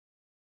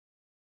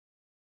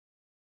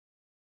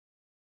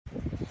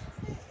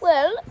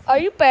Well, are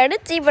your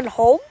parents even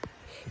home?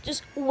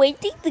 Just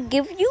waiting to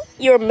give you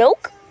your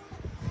milk?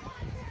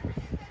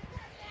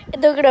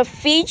 And they're gonna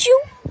feed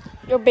you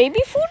your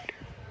baby food?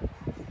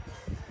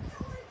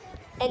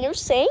 And you're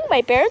saying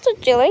my parents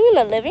are chilling in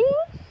the living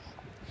room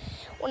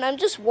when I'm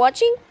just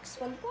watching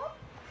SpongeBob?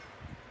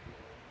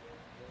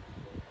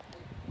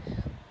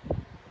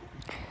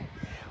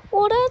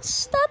 Well,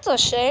 that's a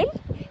shame.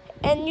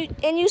 And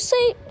you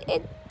say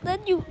and then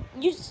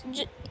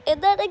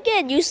and then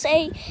again you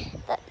say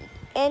that,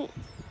 and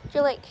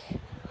you're like,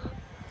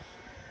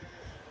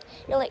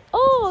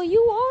 oh,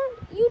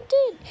 you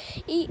did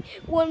eat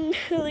 1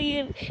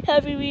 million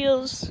Happy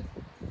Meals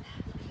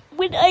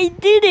when I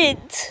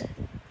didn't.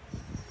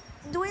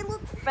 Do I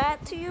look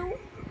fat to you?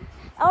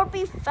 I would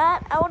be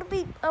fat. I would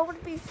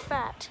be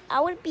fat. I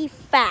would be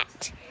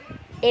fat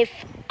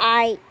if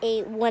I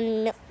ate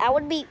I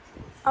would be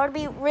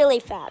really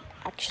fat,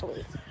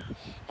 actually.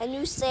 And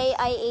you say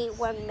I ate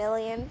 1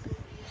 million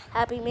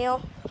Happy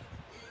Meal?